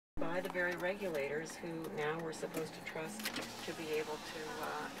are the very regulators who now we're supposed to trust to be able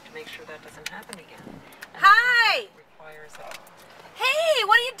to make sure that doesn't happen again. And Hi! Requires Hey,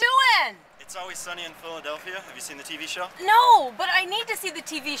 what are you doing? It's Always Sunny in Philadelphia. Have you seen the TV show? No, but I need to see the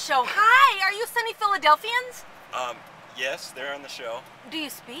TV show. Hi, are you Sunny Philadelphians? Yes, they're on the show. Do you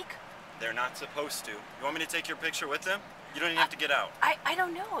speak? They're not supposed to. You want me to take your picture with them? You don't even have to get out. I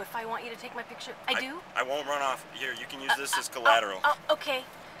don't know if I want you to take my picture. I do? I won't run off. Here, you can use this as collateral. Okay.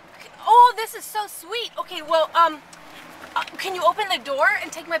 Oh, this is so sweet. Okay, well, can you open the door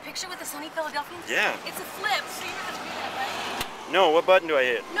and take my picture with the Sunny Philadelphians? Yeah. It's a flip, so you don't have to do that, right? No, what button do I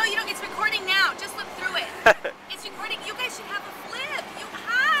hit? No, you don't. It's recording now. Just look through it. It's recording. You guys should have a flip.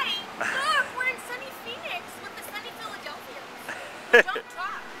 Hi. Look, we're in sunny Phoenix with the Sunny Philadelphians. Don't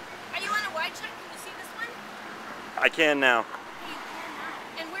talk. Are you on a wide shot? Can you see this one? I can now. Okay, you can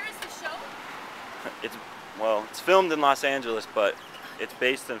now. And where is the show? It's filmed in Los Angeles, but it's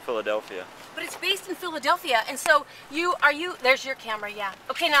based in Philadelphia. But it's based in Philadelphia, and so there's your camera, yeah.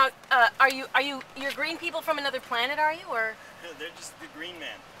 Okay, now, you're green people from another planet, are you, or? They're just the green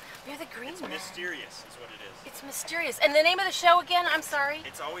man. You're the green man. It's mysterious, is what it is. It's mysterious. And the name of the show again, I'm sorry?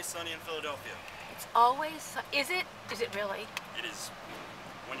 It's Always Sunny in Philadelphia. It's always, is it? Is it really? It is.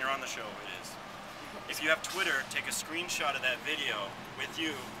 When you're on the show, it is. If you have Twitter, take a screenshot of that video with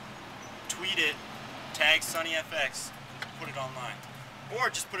you, tweet it, tag SunnyFX, put it online. Or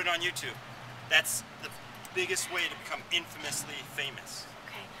just put it on YouTube. That's the biggest way to become infamously famous.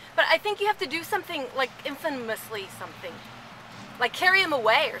 Okay. But I think you have to do something like infamously something. Like carry him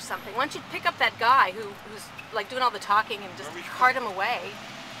away or something. Why don't you pick up that guy who's like doing all the talking and just cart him away?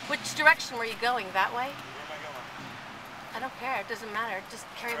 Which direction were you going? That way? Where am I going? I don't care. It doesn't matter. Just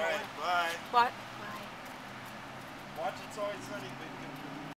carry him away. Bye. What? Bye. Watch It's Always Sunny, baby.